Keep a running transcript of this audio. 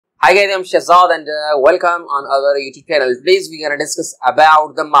Hi guys, I'm Shazad and welcome on our YouTube channel. Today we're gonna discuss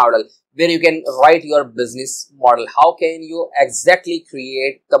about the model where you can write your business model. How can you exactly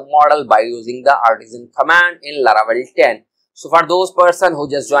create the model by using the artisan command in Laravel 10. So for those person who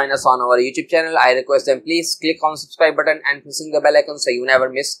just joined us on our YouTube channel, I request them please click on subscribe button and pressing the bell icon so you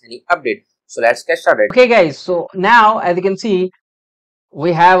never miss any update. So let's get started. Okay guys, so now as you can see,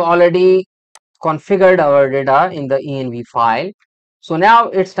 we have already configured our data in the env file. So now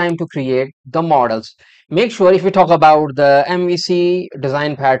it's time to create the models. Make sure, if we talk about the MVC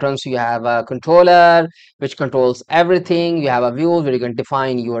design patterns, you have a controller which controls everything. You have a view where you can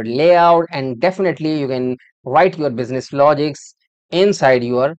define your layout, and definitely you can write your business logics inside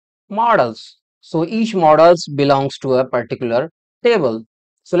your models. So each models belongs to a particular table.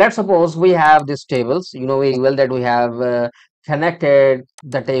 So let's suppose we have these tables. You know very well that we have connected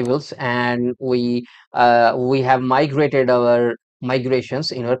the tables, and we have migrated our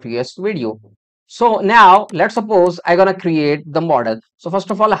migrations in our previous video. So now let's suppose I'm gonna create the model. So first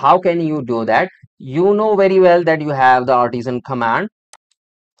of all, how can you do that? You know very well that you have the artisan command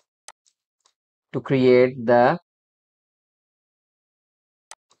to create the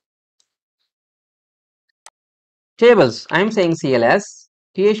tables. I'm saying cls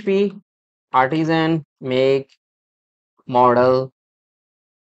php artisan make model.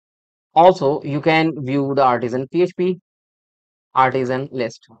 Also you can view the artisan php artisan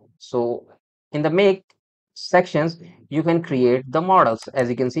list. So in the make sections, you can create the models. As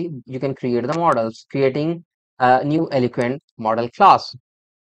you can see, you can create the models, creating a new Eloquent model class.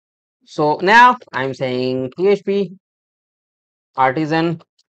 So now I'm saying PHP artisan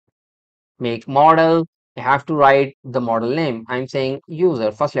make model. I have to write the model name. I'm saying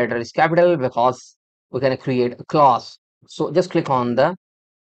user. First letter is capital because we're going to create a class. So just click on the.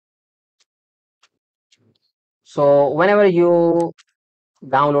 So whenever you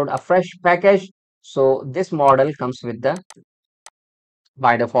download a fresh package, so this model comes with the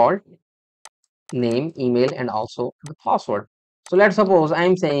by default name, email, and also the password. So let's suppose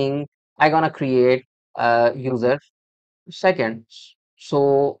I'm saying I'm gonna create a user second.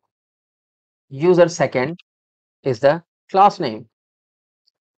 So user second is the class name.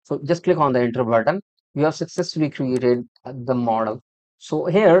 So just click on the enter button. You have successfully created the model. So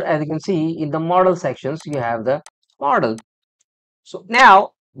here, as you can see in the model sections, you have the model. So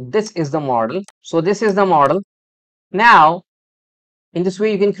now this is the model. So this is the model. Now in this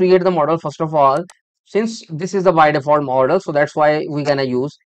way you can create the model. First of all, since this is the by default model, so that's why we're gonna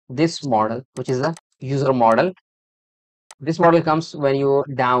use this model, which is the user model. This model comes when you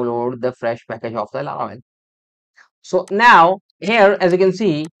download the fresh package of the Laravel. So now here, as you can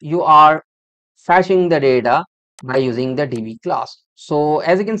see, you are fetching the data by using the db class. So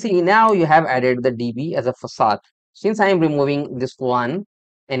as you can see, now you have added the db as a facade. Since I am removing this one,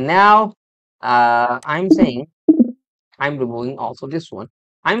 and now I'm saying I'm removing also this one.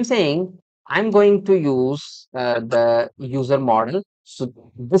 I'm saying I'm going to use the user model. So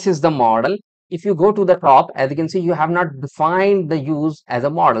this is the model. If you go to the top, as you can see, you have not defined the use as a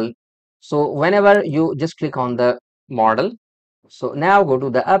model. So whenever you just click on the model, so now go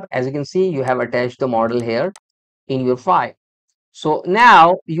to the up, as you can see, you have attached the model here in your file. So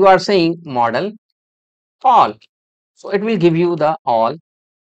now you are saying model all. So it will give you the all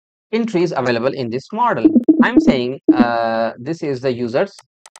entries available in this model. I'm saying this is the users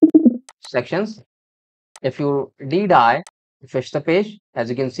sections. If you ddi refresh the page, as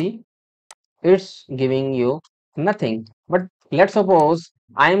you can see, it's giving you nothing. But let's suppose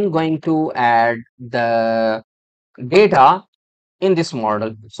I'm going to add the data in this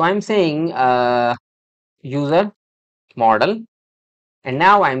model. So I'm saying user model, and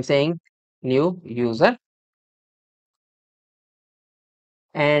now I'm saying new user,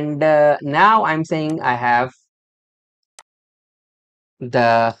 and now I'm saying I have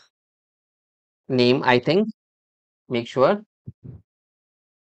the name. I think, make sure,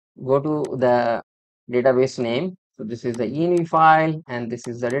 go to the database name. So this is the env file, and this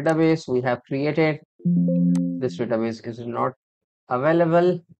is the database we have created. This database is not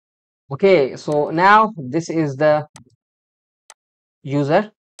available. Okay, so now this is the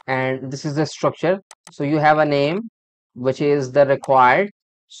user, and this is the structure. So you have a name which is the required.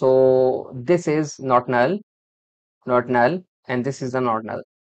 So this is not null, not null, and this is the not null.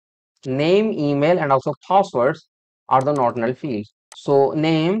 Name, email, and also passwords are the not null fields. So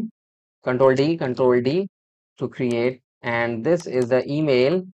name, control D to create, and this is the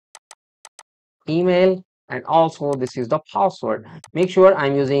email, and also this is the password. Make sure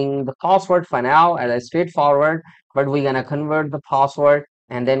I'm using the password for now as a straightforward, but we're gonna convert the password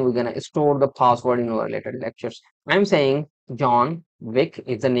and then we're gonna store the password in our later lectures. I'm saying John Wick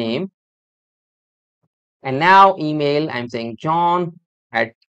is the name. And now email, I'm saying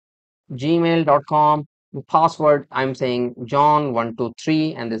john@gmail.com. The password, I'm saying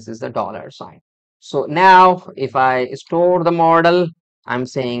john123, and this is the $sign. So now if I store the model, I'm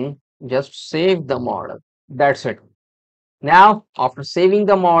saying just save the model. That's it. Now, after saving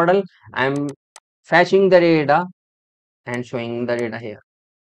the model, I'm fetching the data and showing the data here.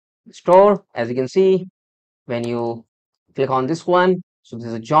 Store, as you can see, when you click on this one, so this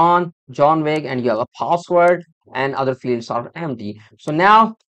is John Wick, and you have a password and other fields are empty. So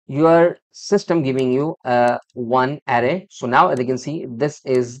now your system giving you one array. So now as you can see, this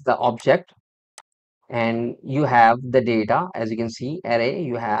is the object and you have the data. As you can see, array,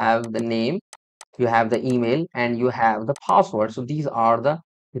 you have the name, you have the email, and you have the password. So these are the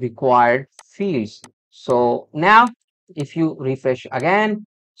required fields. So now if you refresh again,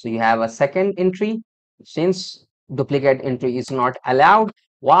 so you have a second entry. Since duplicate entry is not allowed,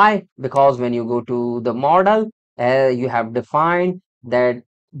 why? Because when you go to the model, you have defined that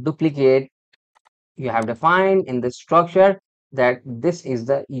duplicate, you have defined in the structure that this is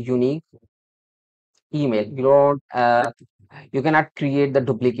the unique email. You cannot create the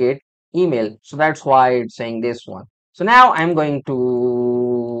duplicate email. So that's why it's saying this one. So now I'm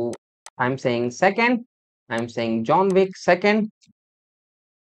saying second, I'm saying John Wick second.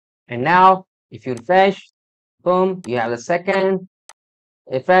 And now if you refresh, boom, you have the second.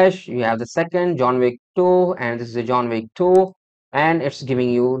 Refresh, you have the second John Wick 2, and this is the John Wick 2, and it's giving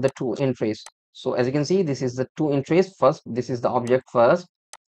you the two entries. So as you can see, this is the two entries. First, this is the object first,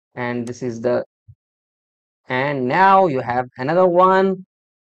 and this is the, and now you have another one,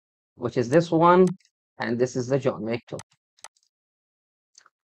 which is this one, and this is the John Wick 2.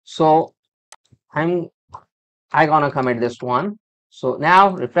 So I gonna commit this one. So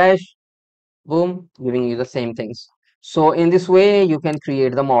now refresh, boom, giving you the same things. So in this way, you can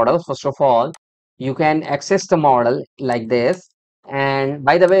create the model. First of all, you can access the model like this. And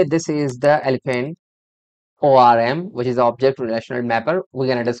by the way, this is the Eloquent ORM, which is the Object Relational Mapper. We're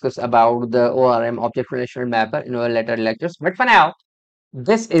gonna discuss about the ORM, Object Relational Mapper, in our later lectures. But for now,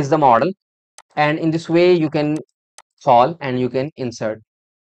 this is the model. And in this way, you can call and you can insert.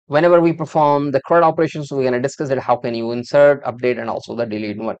 Whenever we perform the CRUD operations, we're going to discuss that how can you insert, update, and also the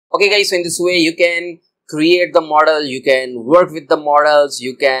delete one. Okay guys, so in this way you can create the model, you can work with the models,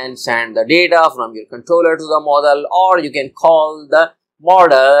 you can send the data from your controller to the model, or you can call the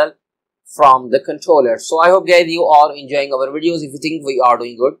model from the controller. So I hope guys you are enjoying our videos. If you think we are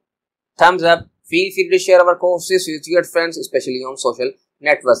doing good, thumbs up. Feel free to share our courses with your friends, especially on social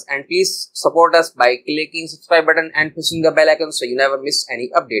networks, and please support us by clicking subscribe button and pressing the bell icon so you never miss any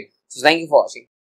update. So thank you for watching.